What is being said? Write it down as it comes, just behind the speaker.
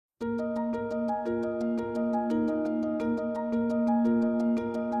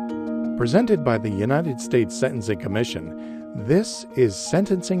Presented by the United States Sentencing Commission, this is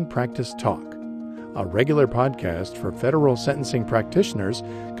Sentencing Practice Talk, a regular podcast for federal sentencing practitioners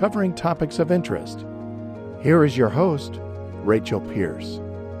covering topics of interest. Here is your host, Rachel Pierce.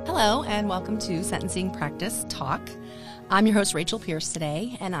 Hello, and welcome to Sentencing Practice Talk. I'm your host, Rachel Pierce,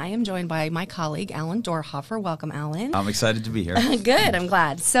 today, and I am joined by my colleague, Alan Dorhofer. Welcome, Alan. I'm excited to be here. Good, I'm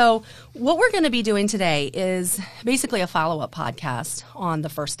glad. So what we're going to be doing today is basically a follow-up podcast on the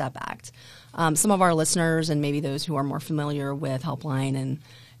First Step Act. Some of our listeners and maybe those who are more familiar with Helpline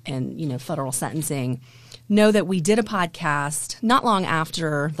and federal sentencing know that we did a podcast not long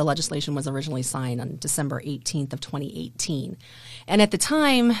after the legislation was originally signed on December 18th of 2018. And at the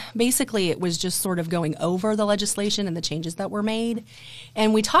time, basically, it was just sort of going over the legislation and the changes that were made.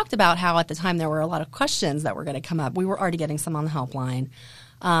 And we talked about how at the time there were a lot of questions that were going to come up. We were already getting some on the helpline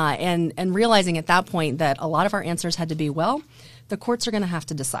and realizing at that point that a lot of our answers had to be, well, the courts are going to have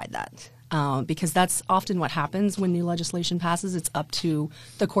to decide that. Because that's often what happens when new legislation passes. It's up to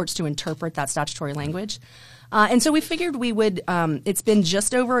the courts to interpret that statutory language. And so we figured we would it's been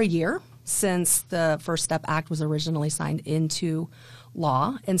just over a year since the First Step Act was originally signed into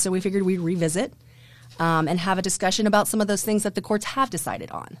law. And so we figured we'd revisit and have a discussion about some of those things that the courts have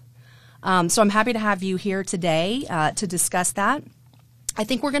decided on. So I'm happy to have you here today to discuss that. I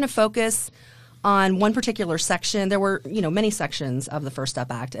think we're going to focus on one particular section. There were, many sections of the First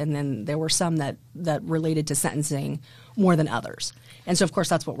Step Act, and then there were some that related to sentencing more than others. And so, of course,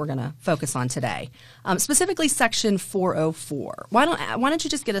 that's what we're going to focus on today. Specifically, Section 404. Why don't you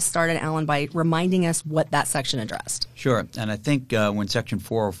just get us started, Alan, by reminding us what that section addressed? Sure. And I think when Section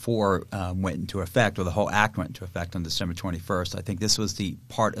 404 went into effect, or the whole act went into effect on December 21st, I think this was the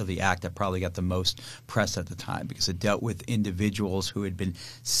part of the act that probably got the most press at the time because it dealt with individuals who had been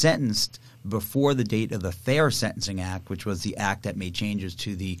sentenced before the date of the Fair Sentencing Act, which was the act that made changes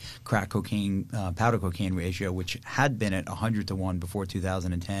to the crack cocaine, powder cocaine ratio, which had been at 100 to 1 before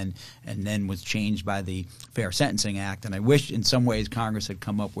 2010 and then was changed by the Fair Sentencing Act. And I wish in some ways Congress had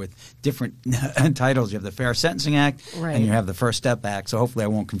come up with different titles. You have the Fair Sentencing Act and you have the First Step Act. So hopefully I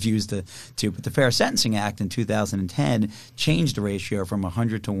won't confuse the two. But the Fair Sentencing Act in 2010 changed the ratio from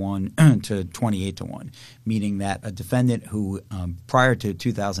 100 to 1 to 28 to 1, meaning that a defendant who prior to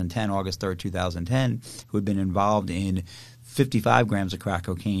 2010, August 3rd, 2010, who had been involved in 55 grams of crack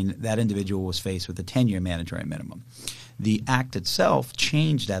cocaine, that individual was faced with a 10-year mandatory minimum. The act itself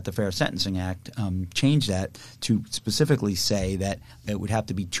changed that, the Fair Sentencing Act changed that to specifically say that it would have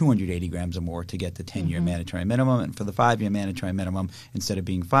to be 280 grams or more to get the 10-year mandatory minimum. And for the 5-year mandatory minimum, instead of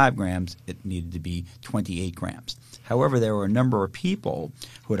being 5 grams, it needed to be 28 grams. However, there were a number of people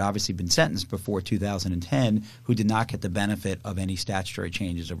who had obviously been sentenced before 2010 who did not get the benefit of any statutory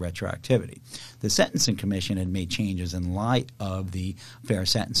changes of retroactivity. The Sentencing Commission had made changes in light of the Fair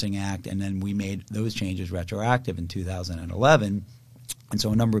Sentencing Act, and then we made those changes retroactive in 2011. And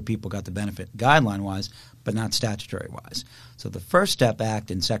so a number of people got the benefit guideline-wise, but not statutory-wise. So the First Step Act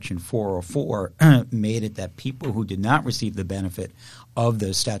in Section 404 made it that people who did not receive the benefit of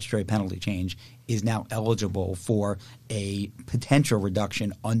the statutory penalty change is now eligible for a potential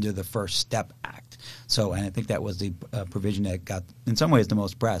reduction under the First Step Act. So, and I think that was the provision that got, in some ways, the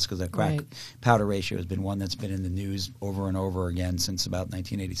most press because the crack powder ratio has been one that's been in the news over and over again since about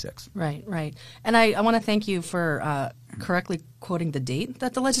 1986. Right. And I want to thank you for correctly quoting the date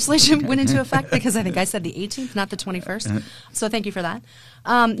that the legislation went into effect because I think I said the 18th, not the 21st. So thank you for that.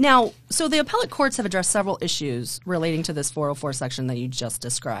 Now, so the appellate courts have addressed several issues relating to this 404 section that you just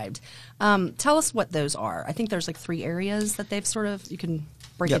described. Tell us what those are. I think there's like 3 areas that they've you can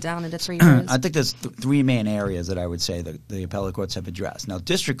break it down into 3 areas. I think there's 3 main areas that I would say that the appellate courts have addressed. Now,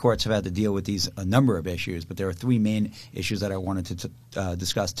 district courts have had to deal with a number of issues, but there are 3 main issues that I wanted to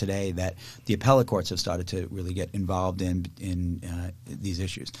discuss today that the appellate courts have started to really get involved in these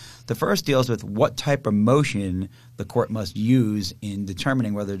issues. The first deals with what type of motion the court must use in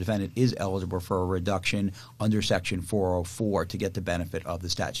determining whether the defendant is eligible for a reduction under Section 404 to get the benefit of the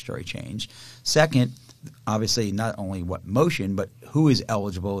statutory change. Second, obviously not only what motion, but who is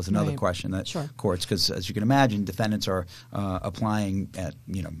eligible is another question that courts, because as you can imagine, defendants are applying at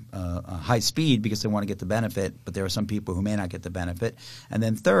high speed because they want to get the benefit, but there are some people who may not get the benefit. And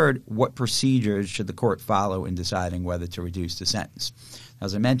then third, what procedures should the court follow in deciding whether to reduce the sentence?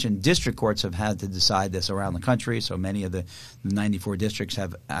 As I mentioned, district courts have had to decide this around the country, so many of the 94 districts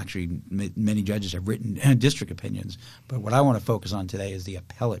have actually – many judges have written district opinions. But what I want to focus on today is the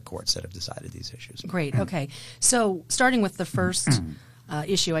appellate courts that have decided these issues. Great. Okay. So starting with the first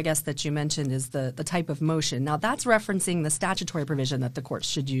issue, I guess, that you mentioned is the type of motion. Now, that's referencing the statutory provision that the courts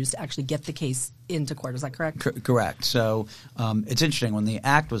should use to actually get the case into court. Is that correct? Correct. So it's interesting. When the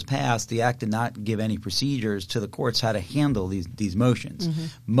Act was passed, the Act did not give any procedures to the courts how to handle these motions. Mm-hmm.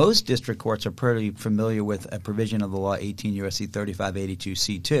 Most district courts are pretty familiar with a provision of the law, 18 U.S.C.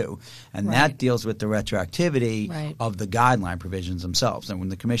 3582C2, and that deals with the retroactivity of the guideline provisions themselves. And when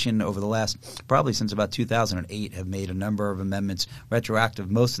the Commission over the last, probably since about 2008, have made a number of amendments retroactive,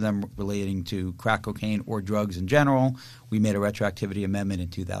 most of them relating to crack cocaine or drugs in general. We made a retroactivity amendment in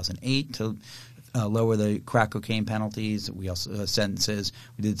 2008 to lower the crack cocaine penalties. We also sentences.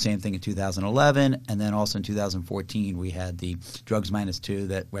 We did the same thing in 2011, and then also in 2014 we had the drugs minus 2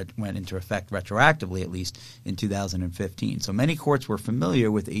 that went into effect retroactively, at least in 2015. So many courts were familiar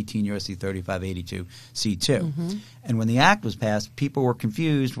with 18 U.S.C. 3582C2. Mm-hmm. And when the Act was passed, people were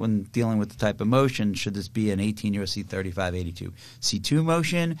confused when dealing with the type of motion. Should this be an 18 U.S.C. 3582C2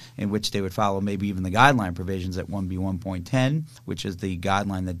 motion in which they would follow maybe even the guideline provisions at 1B1.10, which is the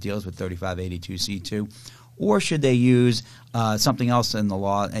guideline that deals with 3582C2, or should they use something else in the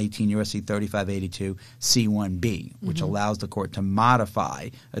law, 18 U.S.C. 3582C1B, which allows the court to modify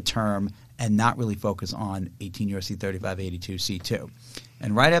a term and not really focus on 18 U.S.C. 3582C2.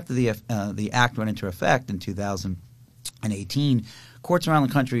 And right after the Act went into effect in 2018, courts around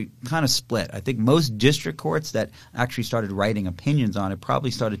the country kind of split. I think most district courts that actually started writing opinions on it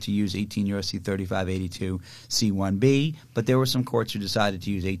probably started to use 18 U.S.C. 3582C1B, but there were some courts who decided to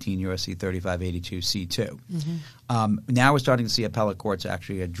use 18 U.S.C. 3582C2. Mm-hmm. Now we're starting to see appellate courts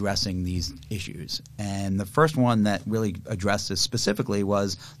actually addressing these issues. And the first one that really addressed this specifically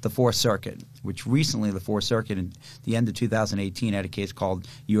was the Fourth Circuit, which recently the Fourth Circuit in the end of 2018 had a case called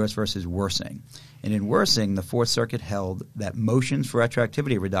U.S. versus Wersing. And in Wersing, the Fourth Circuit held that motions for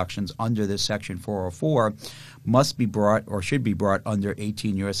retroactivity reductions under this Section 404 must be brought or should be brought under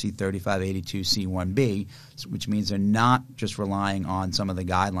 18 U.S.C. 3582C1B, which means they're not just relying on some of the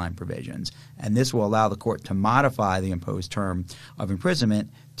guideline provisions. And this will allow the court to modify the imposed term of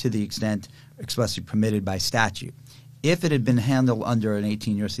imprisonment to the extent expressly permitted by statute. If it had been handled under an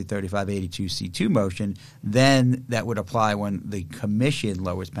 18 U.S.C. 3582C2 motion, then that would apply when the Commission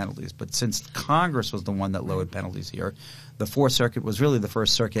lowers penalties. But since Congress was the one that lowered penalties here, the Fourth Circuit was really the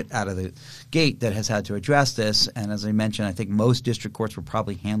first circuit out of the gate that has had to address this. And as I mentioned, I think most district courts were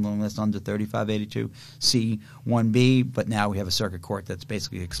probably handling this under 3582C1B, but now we have a circuit court that's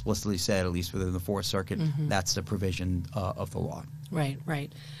basically explicitly said, at least within the Fourth Circuit, that's the provision of the law. Right,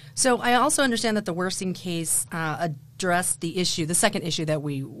 right. So I also understand that the Wersing case addressed the second issue that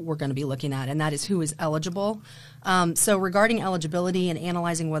we were going to be looking at, and that is who is eligible. So regarding eligibility and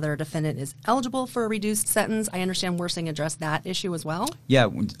analyzing whether a defendant is eligible for a reduced sentence, I understand Wersing addressed that issue as well. Yeah,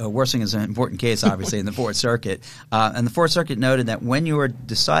 Wersing is an important case, obviously, in the Fourth Circuit. And the Fourth Circuit noted that when you are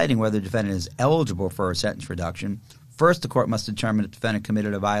deciding whether a defendant is eligible for a sentence reduction, first, the court must determine if the defendant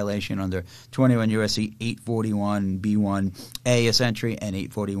committed a violation under 21 U.S.C. 841B1A, essentially, and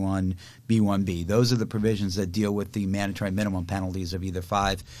 841B1B. Those are the provisions that deal with the mandatory minimum penalties of either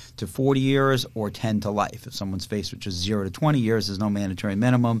 5 to 40 years or 10 to life. If someone's faced with just 0 to 20 years, there's no mandatory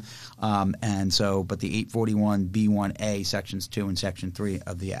minimum. But the 841B1A, Sections 2 and Section 3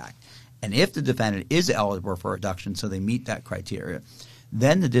 of the Act. And if the defendant is eligible for a reduction, so they meet that criteria,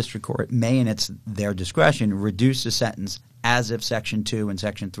 then the district court may, in their discretion, reduce the sentence as if Section 2 and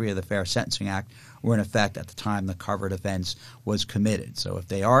Section 3 of the Fair Sentencing Act were in effect at the time the covered offense was committed. So if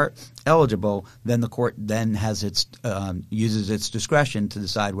they are eligible, then the court then has uses its discretion to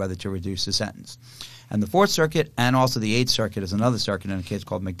decide whether to reduce the sentence. And the Fourth Circuit and also the Eighth Circuit is another circuit in a case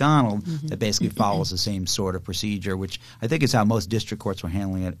called McDonald that basically follows the same sort of procedure, which I think is how most district courts were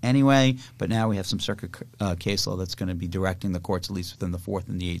handling it anyway. But now we have some circuit case law that's going to be directing the courts, at least within the Fourth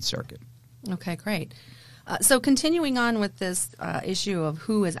and the Eighth Circuit. Okay, great. So continuing on with this issue of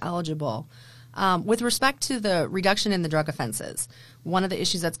who is eligible, with respect to the reduction in the drug offenses, one of the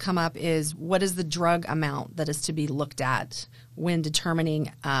issues that's come up is what is the drug amount that is to be looked at when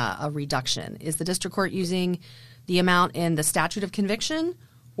determining a reduction? Is the district court using the amount in the statute of conviction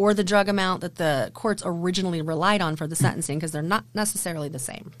or the drug amount that the courts originally relied on for the sentencing, because they're not necessarily the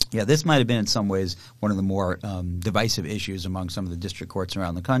same? Yeah, this might have been in some ways one of the more divisive issues among some of the district courts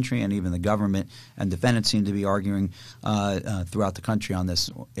around the country, and even the government and defendants seem to be arguing throughout the country on this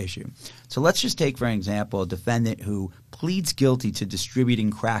issue. So let's just take, for example, a defendant who pleads guilty to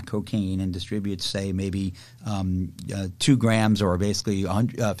distributing crack cocaine and distributes, say, maybe 2 grams or basically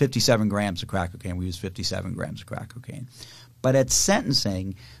 57 grams of crack cocaine. We use 57 grams of crack cocaine. But at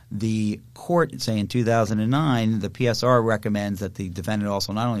sentencing, the court, say in 2009, the PSR recommends that the defendant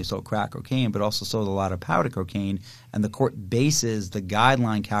also not only sold crack cocaine but also sold a lot of powder cocaine, and the court bases the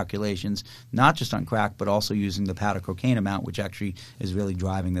guideline calculations not just on crack but also using the powder cocaine amount, which actually is really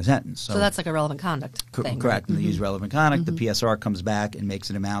driving the sentence. So that's like a relevant conduct thing. Correct. And they use relevant conduct. The PSR comes back and makes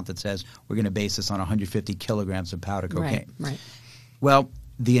an amount that says we're going to base this on 150 kilograms of powder cocaine. Right. Well,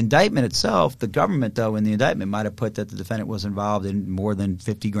 the indictment itself, the government, though, in the indictment might have put that the defendant was involved in more than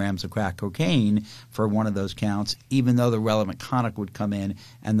 50 grams of crack cocaine for one of those counts, even though the relevant conduct would come in.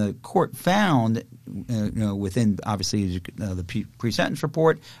 And the court found, within obviously the pre-sentence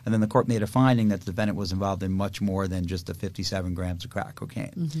report, and then the court made a finding that the defendant was involved in much more than just the 57 grams of crack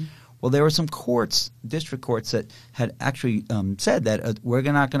cocaine. Well, there were some courts, district courts, that had actually said that we're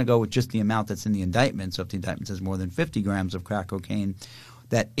not going to go with just the amount that's in the indictment. So if the indictment says more than 50 grams of crack cocaine,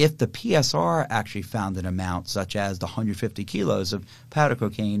 that if the PSR actually found an amount such as the 150 kilos of powder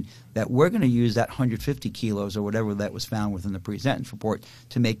cocaine, that we're going to use that 150 kilos or whatever that was found within the pre-sentence report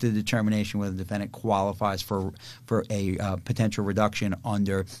to make the determination whether the defendant qualifies for a potential reduction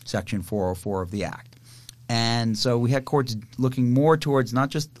under Section 404 of the Act. And so we had courts looking more towards not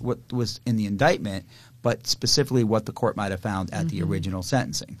just what was in the indictment, but specifically what the court might have found at the original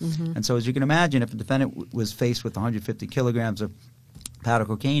sentencing. And so as you can imagine, if a defendant was faced with 150 kilograms of powder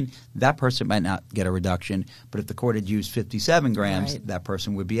cocaine, that person might not get a reduction. But if the court had used 57 grams, that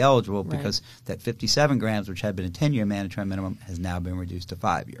person would be eligible because that 57 grams, which had been a 10-year mandatory minimum, has now been reduced to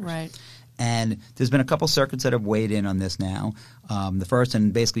 5 years. Right. And there's been a couple circuits that have weighed in on this now. The first,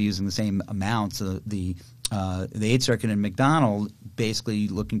 and basically using the same amounts, the Eighth Circuit in McDonald basically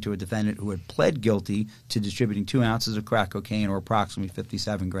looking to a defendant who had pled guilty to distributing 2 ounces of crack cocaine or approximately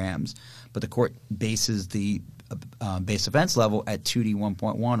 57 grams. But the court bases the base offense level at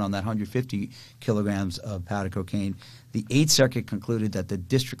 2D1.1 on that 150 kilograms of powder cocaine. The Eighth Circuit concluded that the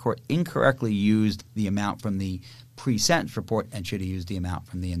district court incorrectly used the amount from the pre-sentence report and should have used the amount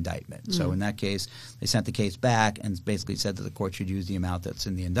from the indictment. So in that case, they sent the case back and basically said that the court should use the amount that's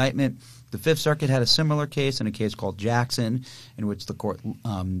in the indictment. The Fifth Circuit had a similar case in a case called Jackson, in which the court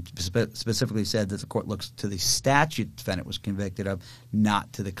specifically said that the court looks to the statute the defendant was convicted of,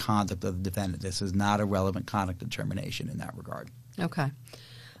 not to the conduct of the defendant. This is not a relevant conduct determination in that regard. Okay.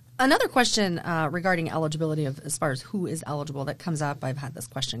 Another question regarding eligibility of as far as who is eligible that comes up, I've had this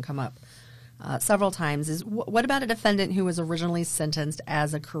question come up several times, is what about a defendant who was originally sentenced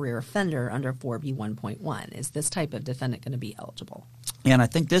as a career offender under 4B1.1? Is this type of defendant going to be eligible? And I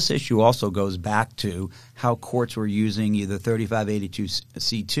think this issue also goes back to how courts were using either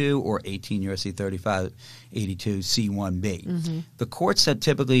 3582C2 or 18 U.S.C. 3582C1B. The courts that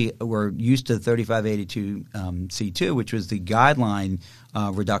typically were used to 3582C2, which was the guideline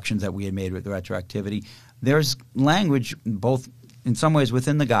reductions that we had made with the retroactivity, there's language both in some ways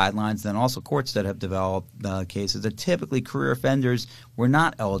within the guidelines, then also courts that have developed cases that typically career offenders were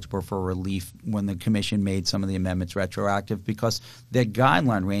not eligible for relief when the commission made some of the amendments retroactive because their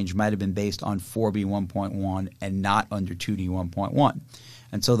guideline range might have been based on 4B1.1 and not under 2D1.1.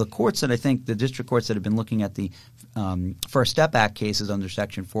 And so the courts that I think, the district courts that have been looking at the First Step Act cases under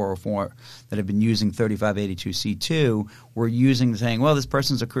Section 404 that have been using 3582C2 were saying, well, this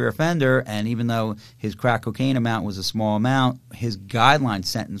person's a career offender, and even though his crack cocaine amount was a small amount, his guideline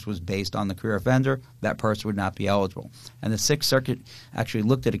sentence was based on the career offender, that person would not be eligible. And the Sixth Circuit actually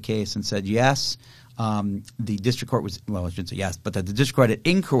looked at a case and said, yes, the district court was – well, I shouldn't say yes, but that the district court had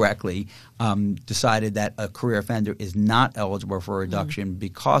incorrectly decided that a career offender is not eligible for a reduction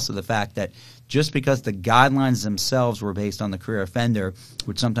because of the fact that just because the guidelines themselves were based on the career offender,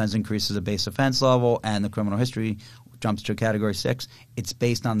 which sometimes increases the base offense level and the criminal history jumps to a Category 6, it's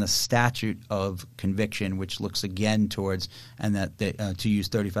based on the statute of conviction, which looks again towards and that to use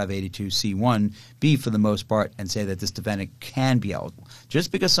 3582C1B for the most part and say that this defendant can be eligible.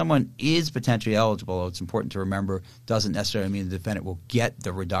 Just because someone is potentially eligible, it's important to remember, doesn't necessarily mean the defendant will get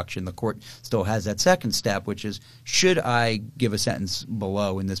the reduction. The court still has that second step, which is should I give a sentence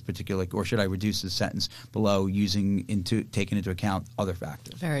below in this particular, or should I reduce the sentence below taking into account other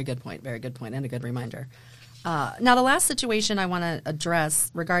factors? Very good point, and a good reminder. Now, the last situation I want to address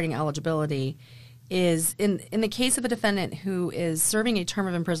regarding eligibility is in the case of a defendant who is serving a term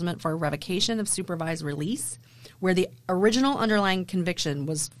of imprisonment for a revocation of supervised release, where the original underlying conviction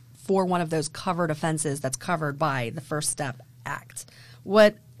was for one of those covered offenses that's covered by the First Step Act.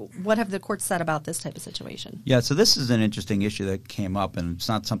 What have the courts said about this type of situation? Yeah, so this is an interesting issue that came up, and it's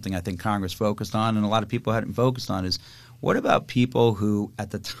not something I think Congress focused on, and a lot of people hadn't focused on, is what about people who,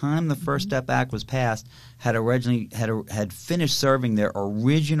 at the time the First Step Act was passed, had originally had finished serving their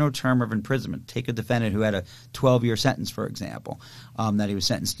original term of imprisonment? Take a defendant who had a 12-year sentence, for example, that he was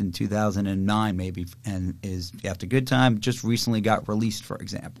sentenced in 2009 maybe, and is, after good time, just recently got released, for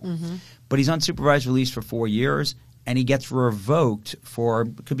example. But he's on supervised release for 4 years, and he gets revoked for,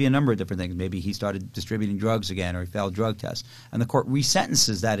 it could be a number of different things. Maybe he started distributing drugs again, or he failed drug tests. And the court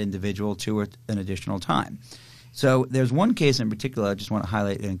resentences that individual to an additional time. So there's one case in particular I just want to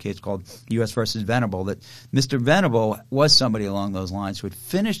highlight, in a case called U.S. versus Venable, that Mr. Venable was somebody along those lines who had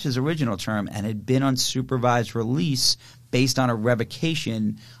finished his original term and had been on supervised release based on a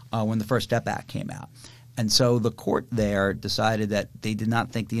revocation when the First Step Act came out. And so the court there decided that they did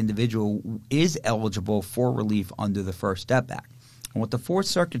not think the individual is eligible for relief under the First Step Act. And what the Fourth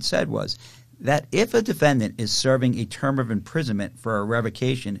Circuit said was that if a defendant is serving a term of imprisonment for a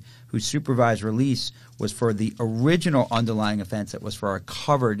revocation whose supervised release was for the original underlying offense that was for a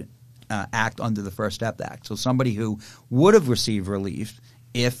covered act under the First Step Act, so somebody who would have received relief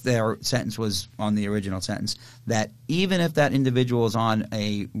if their sentence was on the original sentence, that even if that individual is on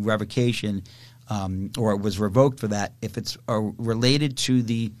a revocation or was revoked for that, if it's related to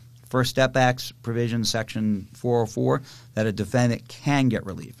the First Step Act's provision, Section 404, that a defendant can get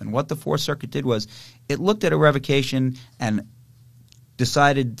relief. And what the Fourth Circuit did was it looked at a revocation and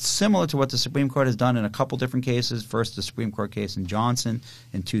decided, similar to what the Supreme Court has done in a couple different cases. First, the Supreme Court case in Johnson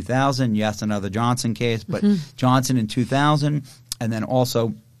in 2000. Yes, another Johnson case, but Johnson in 2000. And then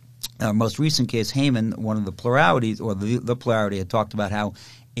also our most recent case, Hayman, one of the pluralities, or the plurality had talked about how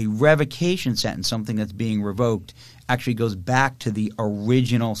a revocation sentence, something that's being revoked, actually goes back to the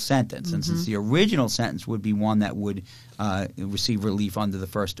original sentence. And since the original sentence would be one that would receive relief under the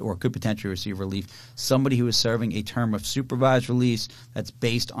first, or could potentially receive relief, somebody who is serving a term of supervised release that's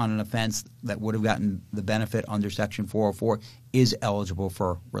based on an offense that would have gotten the benefit under Section 404 is eligible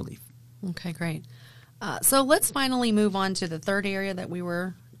for relief. Okay, great. So let's finally move on to the third area that we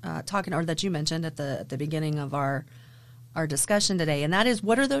were talking, or that you mentioned at the beginning of our discussion today, and that is,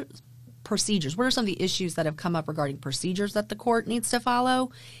 what are the procedures? What are some of the issues that have come up regarding procedures that the court needs to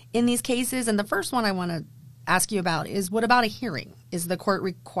follow in these cases? And the first one I want to ask you about is, what about a hearing? Is the court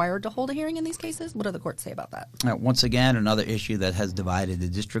required to hold a hearing in these cases? What do the courts say about that? Once again, another issue that has divided the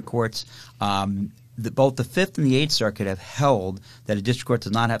district courts. Both the Fifth and the Eighth Circuit have held that a district court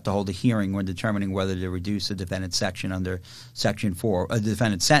does not have to hold a hearing when determining whether to reduce a defendant's sentence under Section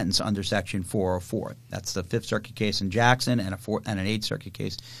 404. That's the Fifth Circuit case in Jackson and an Eighth Circuit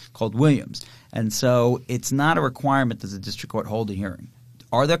case called Williams. And so it's not a requirement that the district court hold a hearing.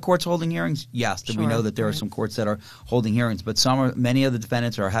 Are there courts holding hearings? Yes. Sure. We know that there are some courts that are holding hearings, but many of the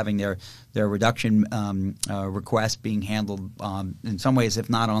defendants are having their reduction requests being handled in some ways, if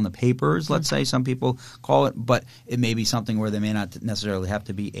not on the papers, let's say some people call it, but it may be something where there may not necessarily have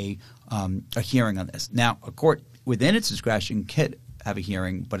to be a hearing on this. Now, a court within its discretion could have a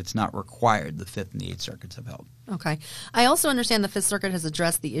hearing, but it's not required. The Fifth and the Eighth Circuits have held. Okay. I also understand the Fifth Circuit has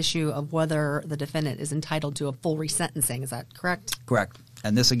addressed the issue of whether the defendant is entitled to a full resentencing. Is that correct? Correct.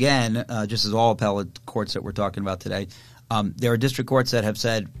 And this, again, just as all appellate courts that we're talking about today, there are district courts that have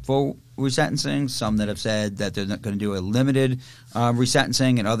said full resentencing, some that have said that they're not going to do a limited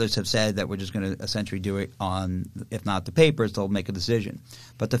resentencing, and others have said that we're just going to essentially do it on, if not the papers, they'll make a decision.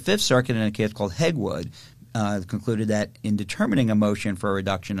 But the Fifth Circuit, in a case called Hegwood, concluded that in determining a motion for a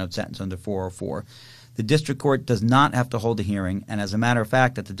reduction of sentence under 404, the district court does not have to hold a hearing, and as a matter of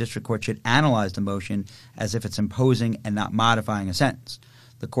fact, that the district court should analyze the motion as if it's imposing and not modifying a sentence.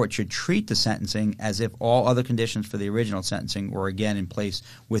 The court should treat the sentencing as if all other conditions for the original sentencing were again in place,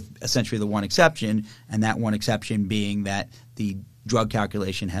 with essentially the one exception, and that one exception being that the drug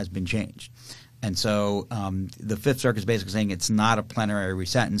calculation has been changed. And so the Fifth Circuit is basically saying it's not a plenary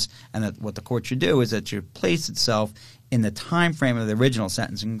resentence, and that what the court should do is it should place itself in the time frame of the original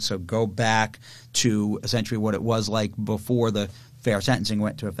sentencing, so go back to essentially what it was like before the fair sentencing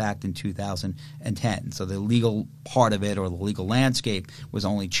went into effect in 2010. So the legal part of it, or the legal landscape, was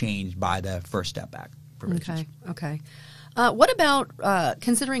only changed by the First Step Act provisions. Okay. What about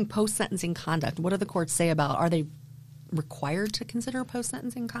considering post-sentencing conduct? What do the courts say about, are they required to consider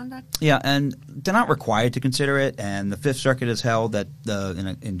post-sentencing conduct? Yeah, and they're not required to consider it, and the Fifth Circuit has held that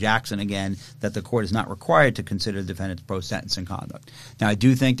in Jackson again that the court is not required to consider the defendant's post-sentencing conduct. Now, I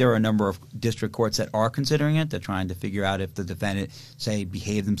do think there are a number of district courts that are considering it. They're trying to figure out if the defendant, say,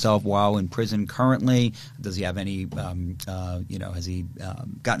 behaved himself while in prison currently. Does he have any, has he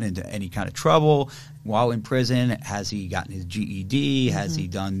gotten into any kind of trouble while in prison? Has he gotten his GED? Has he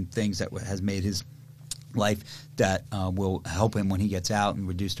done things that has made his life that will help him when he gets out and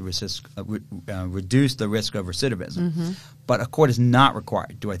reduce the risk of recidivism. But a court is not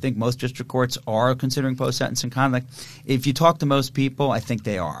required. Do I think most district courts are considering post-sentencing conduct? If you talk to most people, I think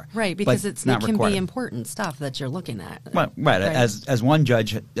they are. Right, because it can required. be important stuff that you're looking at. Right. As one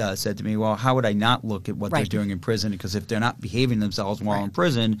judge said to me, well, how would I not look at what they're doing in prison? Because if they're not behaving themselves while in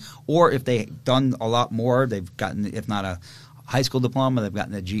prison, or if they've done a lot more, they've gotten, if not a high school diploma, they've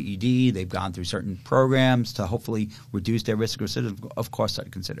gotten a GED, they've gone through certain programs to hopefully reduce their risk of recidivism, of course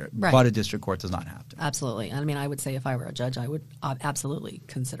I'd consider it. Right. But a district court does not have to. Absolutely. I mean, I would say if I were a judge, I would absolutely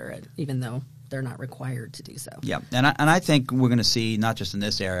consider it, even though they're not required to do so. Yeah, and I think we're going to see, not just in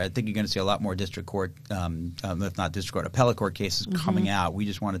this area, I think you're going to see a lot more district court, if not district court, appellate court cases coming out. We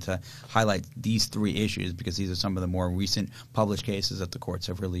just wanted to highlight these three issues because these are some of the more recent published cases that the courts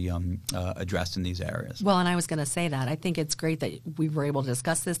have really addressed in these areas. Well, and I was going to say that. I think it's great that we were able to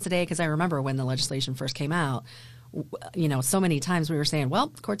discuss this today because I remember when the legislation first came out, so many times we were saying, well,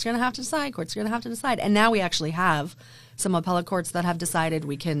 the court's going to have to decide, And now we actually have some appellate courts that have decided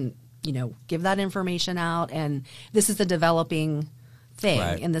we can give that information out. And this is the developing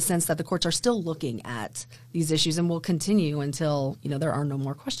thing in the sense that the courts are still looking at these issues and will continue until, there are no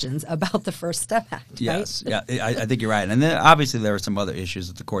more questions about the First Step Act. Yes. Yeah, I think you're right. And then obviously there are some other issues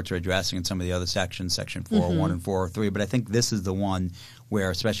that the courts are addressing in some of the other sections, Section 401 and 403. But I think this is the one where,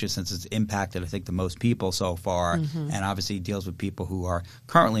 especially since it's impacted, I think, the most people so far, and obviously deals with people who are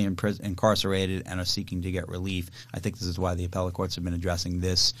currently incarcerated and are seeking to get relief. I think this is why the appellate courts have been addressing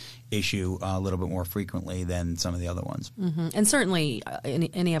this issue a little bit more frequently than some of the other ones. And certainly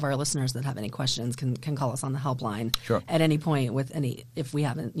any of our listeners that have any questions can call us on the helpline at any point with if we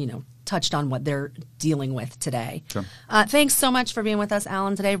haven't, touched on what they're dealing with today. Sure. Thanks so much for being with us,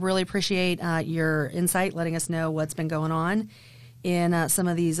 Alan, today. Really appreciate your insight, letting us know what's been going on in some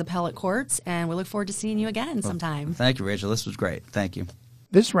of these appellate courts, and we look forward to seeing you again sometime. Thank you, Rachel. This was great. Thank you.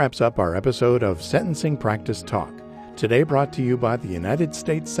 This wraps up our episode of Sentencing Practice Talk, today brought to you by the United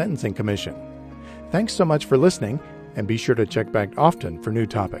States Sentencing Commission. Thanks so much for listening, and be sure to check back often for new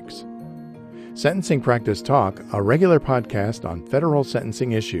topics. Sentencing Practice Talk, a regular podcast on federal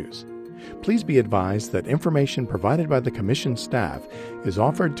sentencing issues. Please be advised that information provided by the Commission staff is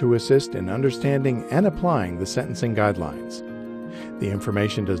offered to assist in understanding and applying the sentencing guidelines. The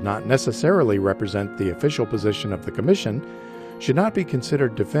information does not necessarily represent the official position of the Commission, should not be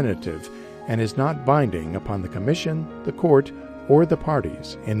considered definitive, and is not binding upon the Commission, the Court, or the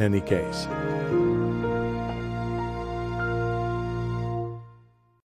parties in any case.